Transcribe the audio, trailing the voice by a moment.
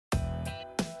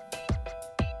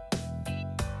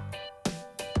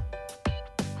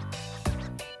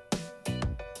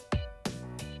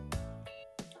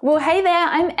Well, hey there,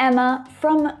 I'm Emma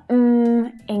from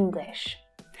English.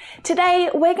 Today,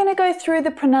 we're going to go through the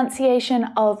pronunciation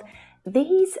of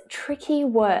these tricky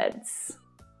words.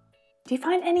 Do you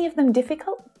find any of them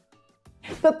difficult?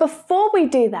 But before we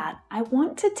do that, I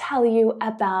want to tell you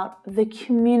about the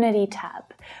Community tab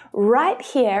right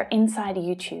here inside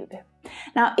YouTube.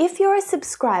 Now, if you're a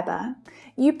subscriber,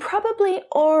 you probably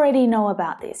already know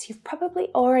about this. You've probably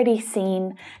already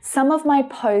seen some of my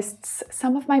posts,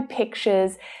 some of my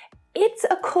pictures. It's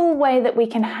a cool way that we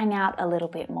can hang out a little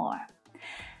bit more.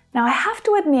 Now, I have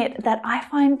to admit that I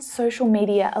find social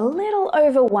media a little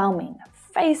overwhelming.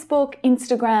 Facebook,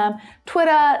 Instagram,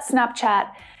 Twitter, Snapchat,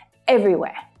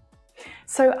 everywhere.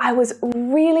 So I was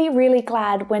really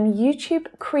glad when YouTube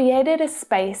created a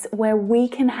space where we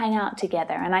can hang out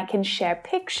together and I can share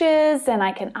pictures and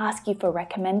I can ask you for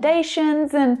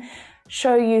recommendations and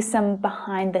show you some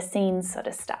behind the scenes sort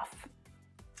of stuff.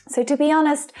 So to be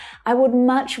honest, I would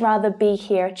much rather be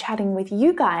here chatting with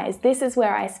you guys. This is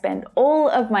where I spend all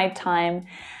of my time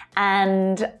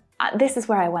and this is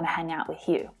where I want to hang out with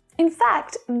you. In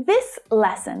fact, this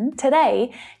lesson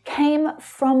today came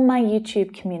from my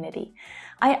YouTube community.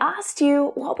 I asked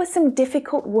you what were some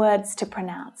difficult words to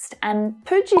pronounce, and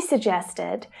Pooji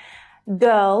suggested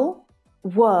girl,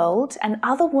 world, and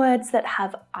other words that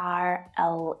have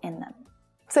RL in them.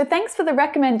 So thanks for the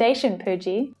recommendation,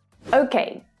 Pooji.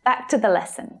 Okay, back to the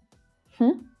lesson.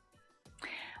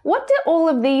 What do all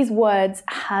of these words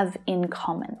have in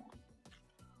common?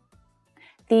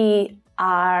 The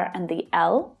R and the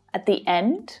L at the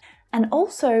end, and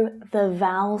also the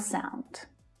vowel sound.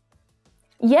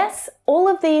 Yes, all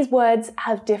of these words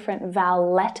have different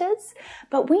vowel letters,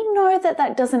 but we know that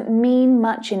that doesn't mean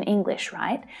much in English,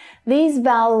 right? These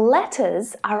vowel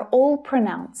letters are all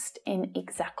pronounced in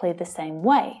exactly the same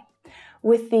way,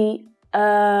 with the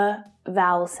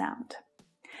vowel sound.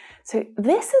 So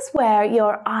this is where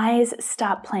your eyes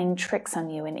start playing tricks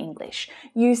on you in English.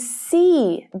 You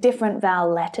see different vowel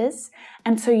letters,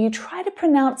 and so you try to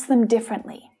pronounce them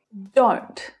differently.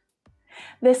 Don't.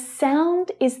 The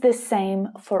sound is the same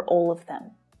for all of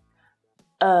them.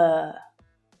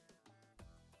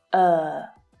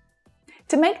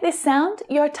 To make this sound,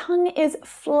 your tongue is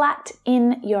flat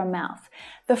in your mouth.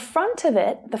 The front of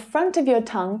it, the front of your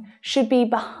tongue, should be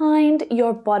behind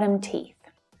your bottom teeth,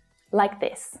 like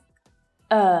this.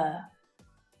 If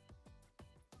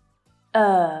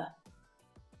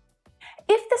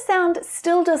the sound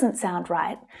still doesn't sound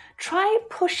right, try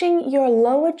pushing your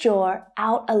lower jaw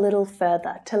out a little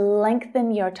further to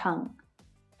lengthen your tongue.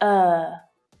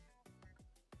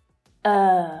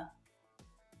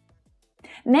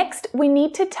 Next, we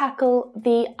need to tackle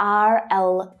the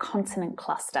RL consonant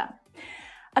cluster.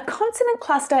 A consonant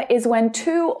cluster is when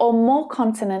two or more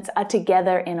consonants are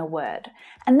together in a word,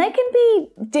 and they can be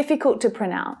difficult to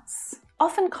pronounce.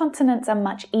 Often consonants are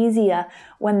much easier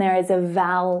when there is a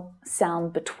vowel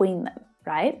sound between them,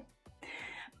 right?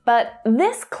 But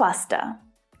this cluster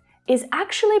is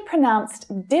actually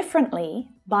pronounced differently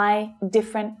by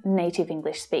different native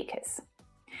English speakers.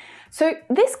 So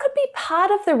this could be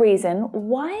part of the reason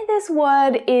why this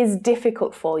word is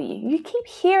difficult for you. You keep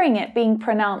hearing it being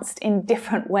pronounced in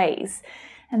different ways,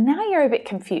 and now you're a bit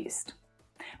confused.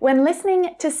 When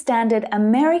listening to standard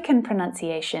American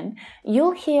pronunciation,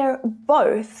 you'll hear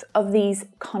both of these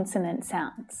consonant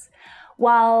sounds.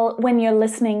 While when you're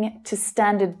listening to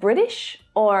standard British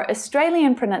or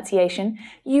Australian pronunciation,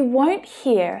 you won't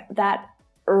hear that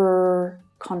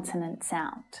consonant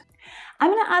sound. I'm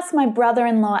going to ask my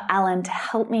brother-in-law Alan to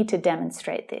help me to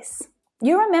demonstrate this.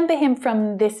 You remember him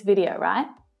from this video, right?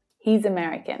 He's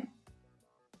American.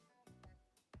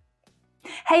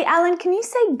 Hey Alan, can you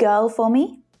say girl for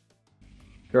me?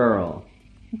 Girl.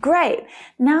 Great.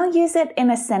 Now use it in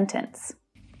a sentence.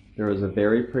 There was a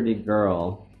very pretty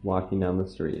girl walking down the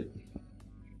street.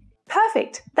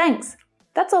 Perfect. Thanks.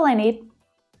 That's all I need.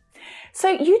 So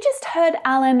you just heard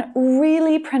Alan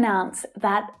really pronounce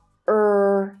that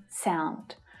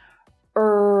sound.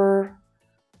 Earl.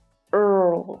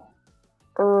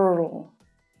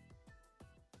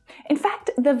 In fact,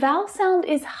 the vowel sound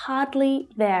is hardly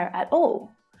there at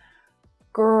all.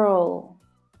 Girl,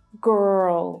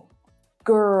 girl,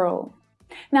 girl.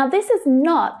 Now, this is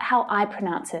not how I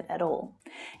pronounce it at all.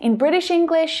 In British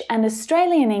English and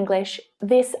Australian English,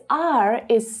 this R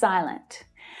is silent,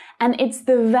 and it's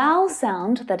the vowel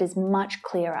sound that is much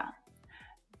clearer.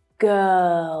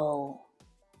 Girl.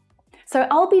 So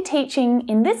I'll be teaching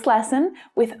in this lesson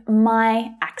with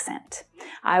my accent.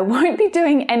 I won't be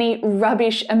doing any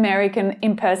rubbish American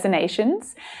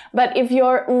impersonations, but if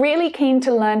you're really keen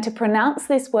to learn to pronounce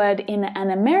this word in an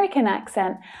American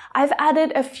accent, I've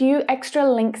added a few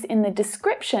extra links in the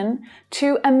description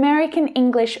to American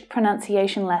English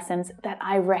pronunciation lessons that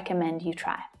I recommend you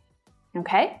try.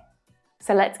 Okay?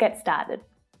 So let's get started.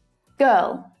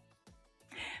 Girl.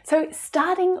 So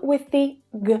starting with the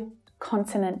G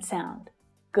consonant sound.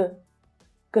 G,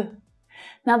 G.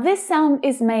 Now this sound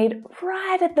is made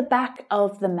right at the back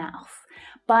of the mouth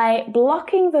by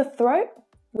blocking the throat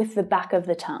with the back of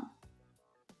the tongue.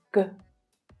 G,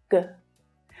 G.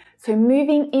 So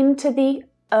moving into the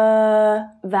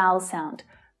vowel sound.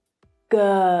 G.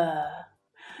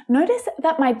 Notice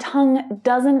that my tongue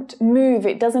doesn't move,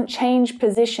 it doesn't change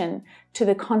position to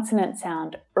the consonant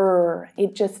sound.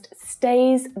 It just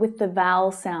stays with the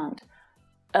vowel sound.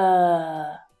 G,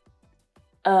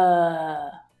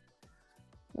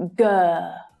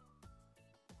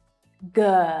 G.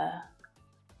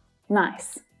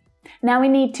 Nice. Now we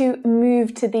need to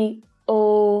move to the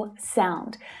O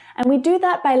sound. And we do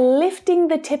that by lifting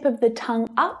the tip of the tongue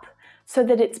up so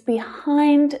that it's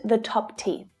behind the top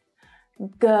teeth.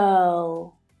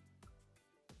 Girl.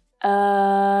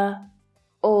 O.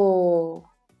 O.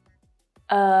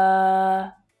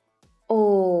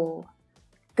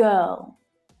 Girl.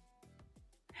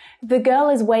 The girl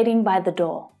is waiting by the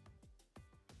door.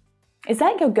 Is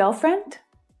that your girlfriend?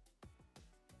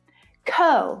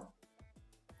 Curl.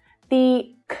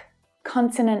 The K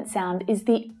consonant sound is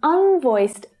the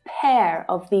unvoiced pair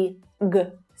of the G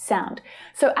sound.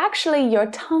 So actually your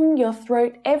tongue, your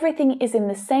throat, everything is in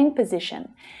the same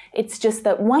position. It's just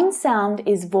that one sound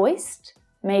is voiced,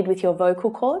 made with your vocal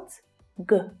cords,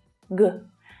 G, G,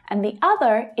 and the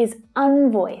other is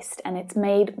unvoiced and it's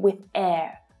made with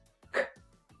air, K,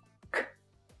 K.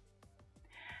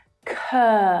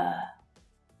 K.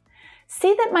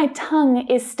 See that my tongue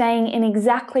is staying in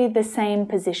exactly the same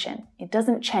position. It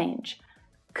doesn't change.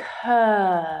 K,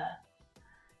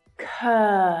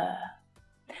 K.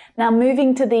 Now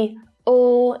moving to the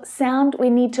L sound, we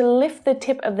need to lift the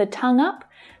tip of the tongue up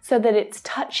so that it's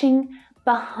touching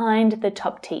behind the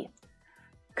top teeth.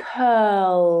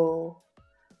 Curl,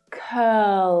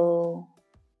 curl.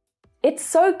 It's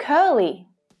so curly.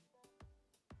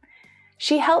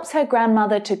 She helps her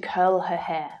grandmother to curl her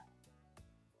hair.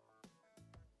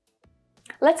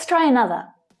 Let's try another.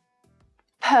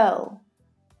 Pearl.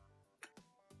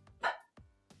 P.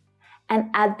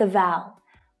 And add the vowel.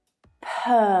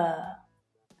 Purr.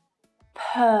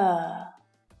 Purr.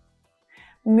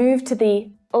 Move to the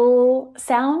L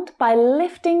sound by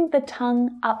lifting the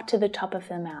tongue up to the top of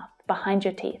the mouth, behind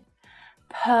your teeth.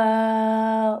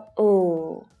 Pearl.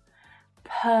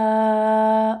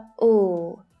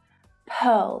 Pearl.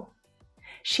 Pearl.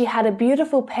 She had a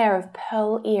beautiful pair of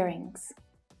pearl earrings.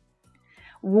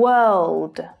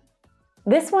 World.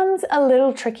 This one's a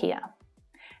little trickier.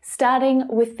 Starting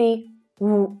with the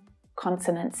W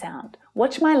consonant sound.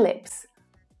 Watch my lips.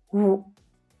 W,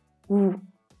 W.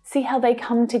 See how they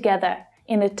come together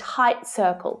in a tight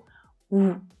circle.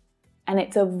 W. And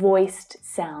it's a voiced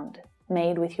sound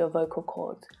made with your vocal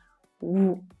cords.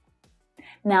 W.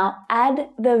 Now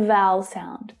add the vowel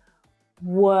sound.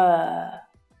 Were.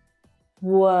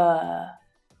 Were.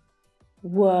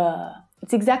 Were.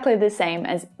 It's exactly the same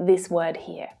as this word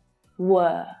here.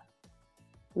 Were.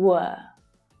 Were.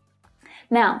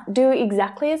 Now, do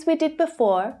exactly as we did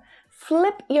before.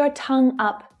 Flip your tongue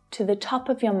up to the top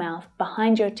of your mouth,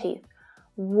 behind your teeth.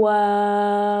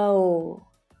 Whoa.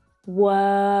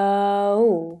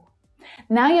 Whoa.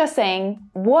 Now you're saying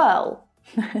whirl.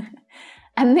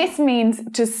 And this means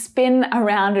to spin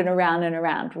around and around and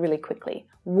around really quickly.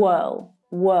 Whirl.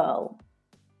 Whirl.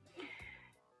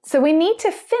 So we need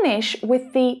to finish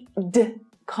with the D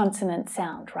consonant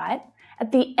sound, right?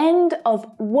 At the end of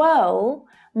whirl,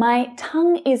 my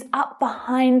tongue is up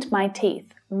behind my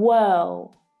teeth.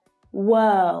 Whirl,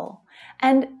 whirl.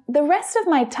 And the rest of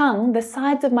my tongue, the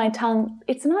sides of my tongue,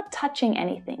 it's not touching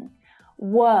anything.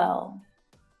 Whirl.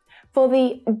 For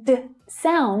the D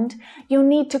sound, you'll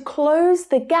need to close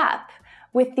the gap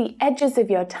with the edges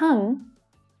of your tongue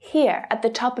here at the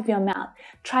top of your mouth.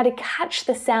 Try to catch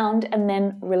the sound and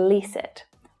then release it.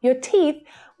 Your teeth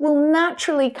will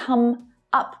naturally come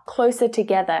up closer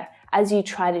together as you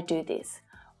try to do this.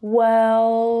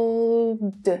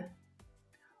 World.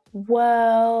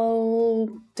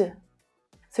 World.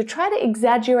 So try to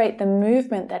exaggerate the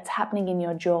movement that's happening in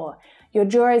your jaw. Your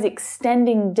jaw is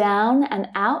extending down and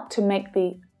out to make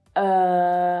the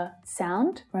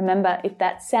sound. Remember, if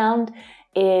that sound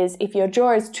is, if your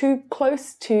jaw is too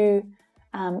close to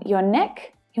your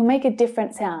neck, you'll make a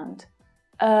different sound.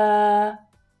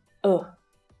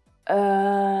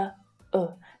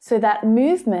 So that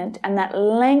movement and that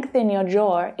length in your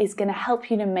jaw is going to help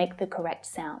you to make the correct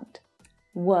sound.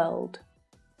 World.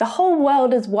 The whole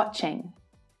world is watching.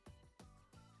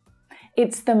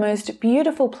 It's the most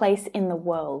beautiful place in the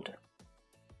world.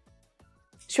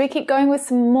 Should we keep going with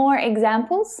some more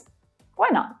examples? Why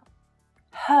not?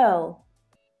 Hurl.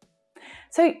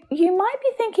 So you might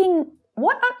be thinking,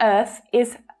 what on earth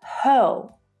is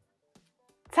hurl?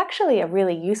 It's actually a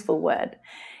really useful word.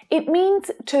 It means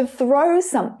to throw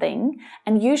something,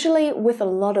 and usually with a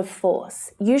lot of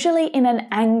force, usually in an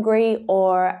angry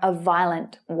or a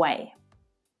violent way.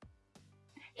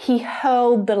 He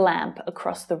hurled the lamp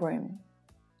across the room.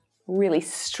 Really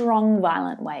strong,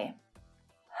 violent way.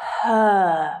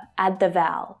 Her, add the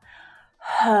vowel.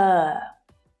 Her.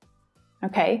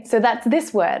 Okay, so that's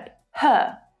this word,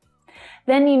 her.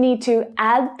 Then you need to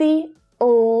add the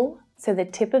l, so the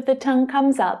tip of the tongue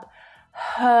comes up.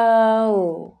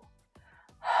 Hurl.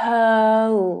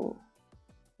 Hurl.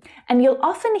 And you'll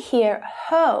often hear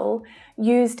hurl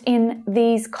used in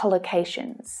these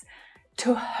collocations.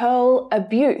 To hurl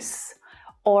abuse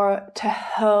or to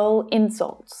hurl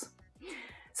insults.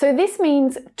 So this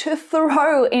means to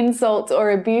throw insults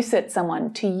or abuse at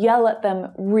someone, to yell at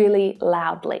them really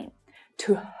loudly.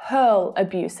 To hurl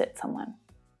abuse at someone.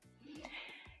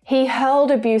 He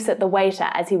hurled abuse at the waiter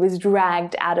as he was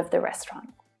dragged out of the restaurant.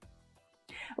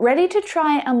 Ready to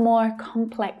try a more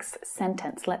complex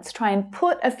sentence? Let's try and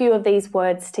put a few of these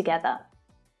words together.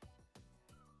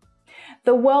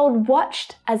 The world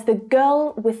watched as the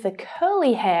girl with the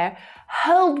curly hair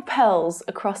hurled pearls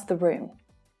across the room.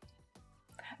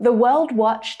 The world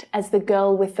watched as the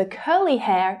girl with the curly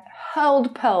hair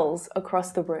hurled pearls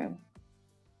across the room.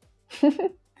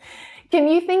 Can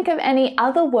you think of any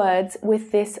other words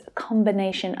with this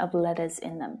combination of letters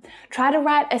in them? Try to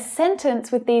write a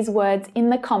sentence with these words in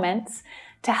the comments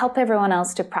to help everyone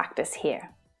else to practice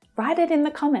here. Write it in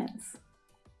the comments.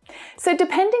 So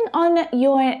depending on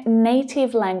your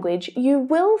native language, you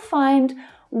will find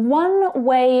one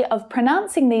way of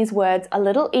pronouncing these words a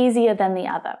little easier than the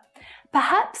other.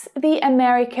 Perhaps the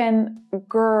American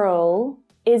girl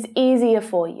is easier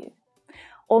for you.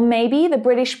 Or maybe the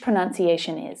British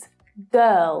pronunciation is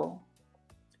girl.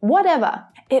 Whatever,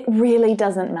 it really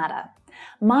doesn't matter.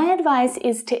 My advice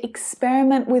is to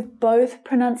experiment with both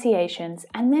pronunciations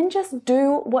and then just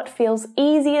do what feels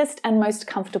easiest and most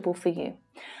comfortable for you.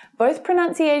 Both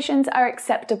pronunciations are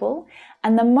acceptable,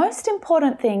 and the most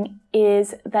important thing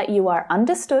is that you are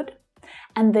understood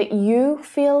and that you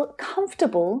feel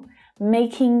comfortable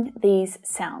making these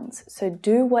sounds. So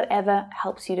do whatever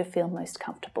helps you to feel most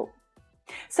comfortable.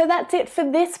 So that's it for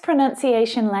this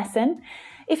pronunciation lesson.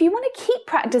 If you want to keep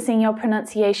practicing your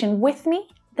pronunciation with me,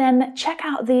 then check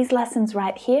out these lessons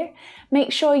right here.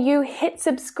 Make sure you hit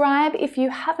subscribe if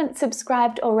you haven't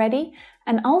subscribed already,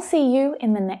 and I'll see you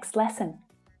in the next lesson.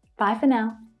 Bye for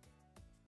now.